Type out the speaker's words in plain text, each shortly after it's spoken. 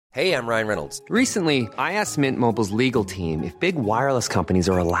Hey, I'm Ryan Reynolds. Recently, I asked Mint Mobile's legal team if big wireless companies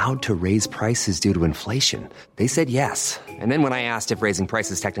are allowed to raise prices due to inflation. They said yes. And then when I asked if raising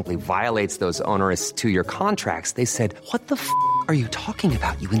prices technically violates those onerous two-year contracts, they said, "What the f*** are you talking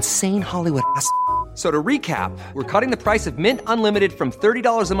about, you insane Hollywood ass?" So to recap, we're cutting the price of Mint Unlimited from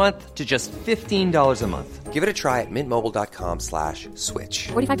 $30 a month to just $15 a month. Give it a try at mintmobile.com/switch.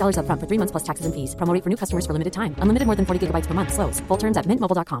 $45 up front for 3 months plus taxes and fees. Promo rate for new customers for limited time. Unlimited more than 40 gigabytes per month. Slows full terms at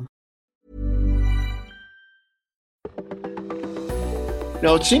mintmobile.com.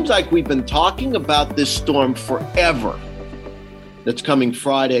 Now, it seems like we've been talking about this storm forever that's coming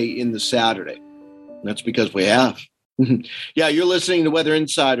Friday into Saturday. And that's because we have. Yeah, you're listening to Weather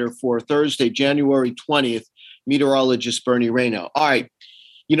Insider for Thursday, January 20th, meteorologist Bernie Rayno. All right.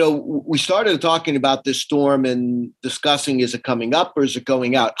 You know, we started talking about this storm and discussing, is it coming up or is it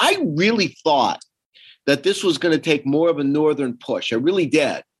going out? I really thought that this was going to take more of a northern push. I really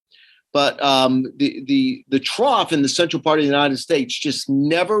did. But the trough in the central part of the United States just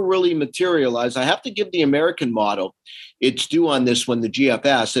never really materialized. I have to give the American model its due on this one, the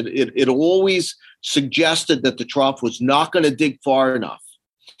GFS. It always suggested that the trough was not going to dig far enough,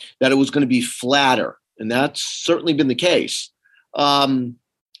 that it was going to be flatter. And that's certainly been the case. Having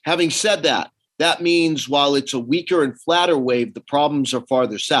said that, that means while it's a weaker and flatter wave, the problems are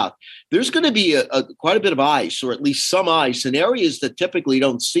farther south. There's going to be quite a bit of ice, or at least some ice, in areas that typically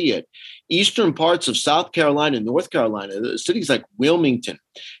don't see it. Eastern parts of South Carolina, North Carolina, cities like Wilmington,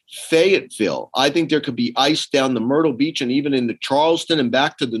 Fayetteville. I think there could be ice down the Myrtle Beach and even into Charleston and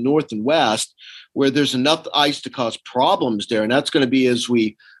back to the north and west, where there's enough ice to cause problems there. And that's going to be as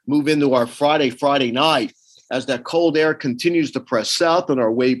we move into our Friday night, as that cold air continues to press south and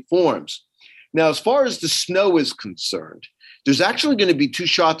our wave forms. Now, as far as the snow is concerned, there's actually going to be 2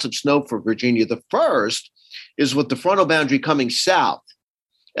 shots of snow for Virginia. The first is with the frontal boundary coming south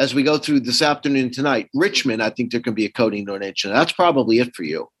as we go through this afternoon tonight. Richmond, I think there can be a coating to an inch, and that's probably it for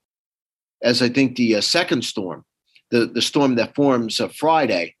you. As I think the second storm, the storm that forms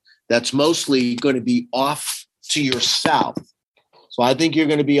Friday, that's mostly going to be off to your south. So I think you're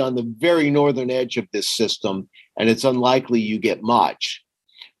going to be on the very northern edge of this system, and it's unlikely you get much.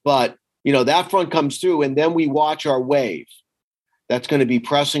 But you know, that front comes through, and then we watch our wave. That's going to be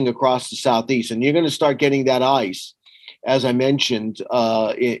pressing across the southeast, and you're going to start getting that ice, as I mentioned,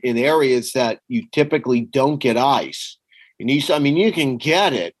 in areas that you typically don't get ice. In east, I mean, you can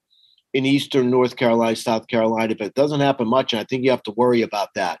get it in eastern North Carolina, South Carolina, but it doesn't happen much, and I think you have to worry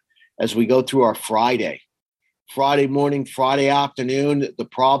about that as we go through our Friday morning, Friday afternoon. The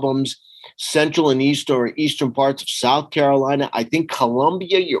problems. Central and eastern parts of South Carolina. I think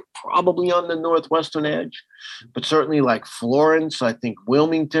Columbia, you're probably on the northwestern edge, but certainly like Florence, I think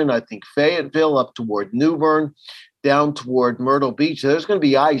Wilmington, I think Fayetteville, up toward New Bern, down toward Myrtle Beach. There's going to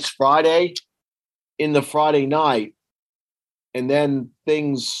be ice Friday in the Friday night, and then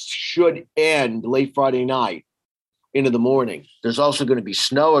things should end late Friday night into the morning. There's also going to be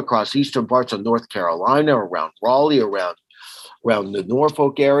snow across eastern parts of North Carolina, around Raleigh, around the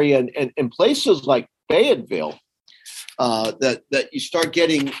Norfolk area, and places like Fayetteville, that you start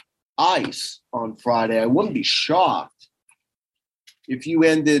getting ice on Friday. I wouldn't be shocked if you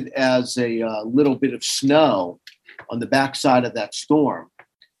ended as a little bit of snow on the backside of that storm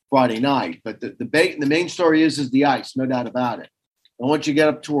Friday night. But the main story is the ice, no doubt about it. And once you get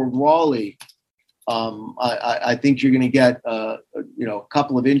up toward Raleigh, I think you're going to get a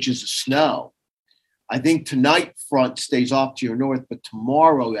couple of inches of snow. I think tonight front stays off to your north, but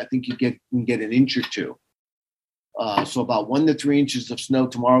tomorrow I think you can get an inch or two. So about 1 to 3 inches of snow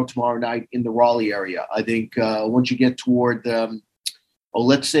tomorrow night in the Raleigh area. I think once you get toward,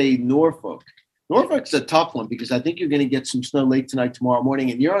 let's say Norfolk. Norfolk's a tough one because I think you're going to get some snow late tonight, tomorrow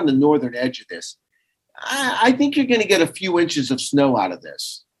morning, and you're on the northern edge of this. I think you're going to get a few inches of snow out of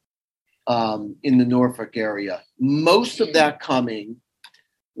this in the Norfolk area. Most of that coming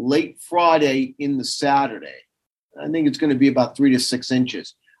late Friday into Saturday. I think it's going to be about 3 to 6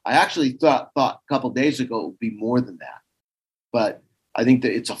 inches. I actually thought a couple of days ago it would be more than that, but I think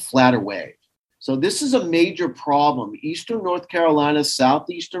that it's a flatter wave. So this is a major problem. Eastern North Carolina,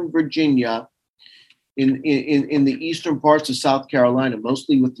 southeastern Virginia, in the eastern parts of South Carolina,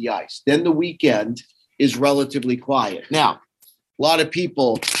 mostly with the ice. Then the weekend is relatively quiet. Now, a lot of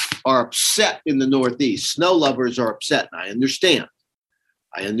people are upset in the Northeast. Snow lovers are upset, and I understand.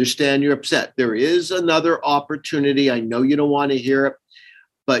 I understand you're upset. There is another opportunity. I know you don't want to hear it,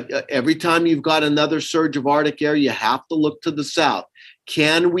 but every time you've got another surge of Arctic air, you have to look to the south.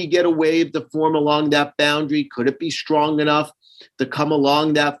 Can we get a wave to form along that boundary? Could it be strong enough to come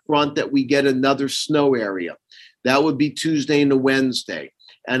along that front that we get another snow area? That would be Tuesday into Wednesday.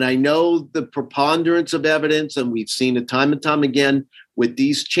 And I know the preponderance of evidence, and we've seen it time and time again with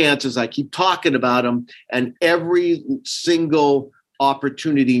these chances. I keep talking about them, and every single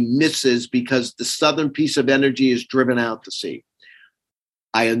opportunity misses because the southern piece of energy is driven out to sea.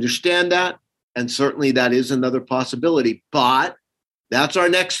 I understand that, and certainly that is another possibility, but that's our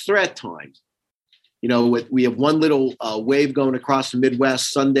next threat time. You know, we have one little wave going across the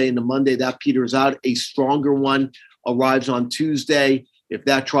Midwest Sunday into Monday. That peters out. A stronger one arrives on Tuesday. If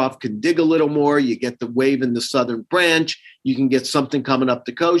that trough can dig a little more, you get the wave in the southern branch. You can get something coming up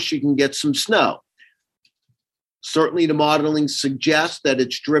the coast. You can get some snow. Certainly the modeling suggests that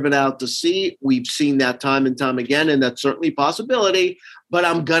it's driven out to sea. We've seen that time and time again, and that's certainly a possibility, but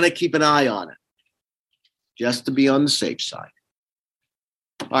I'm going to keep an eye on it just to be on the safe side.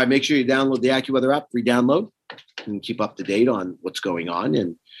 All right, make sure you download the AccuWeather app, free download, and keep up to date on what's going on.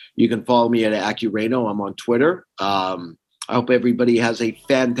 And you can follow me at AccuReno. I'm on Twitter. I hope everybody has a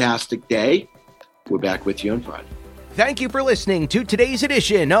fantastic day. We're back with you on Friday. Thank you for listening to today's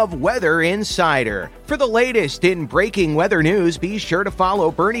edition of Weather Insider. For the latest in breaking weather news, be sure to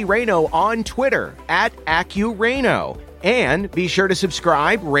follow Bernie Rayno on Twitter at AccuReno. And be sure to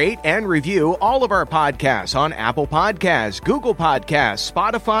subscribe, rate, and review all of our podcasts on Apple Podcasts, Google Podcasts,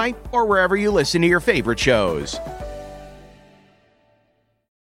 Spotify, or wherever you listen to your favorite shows.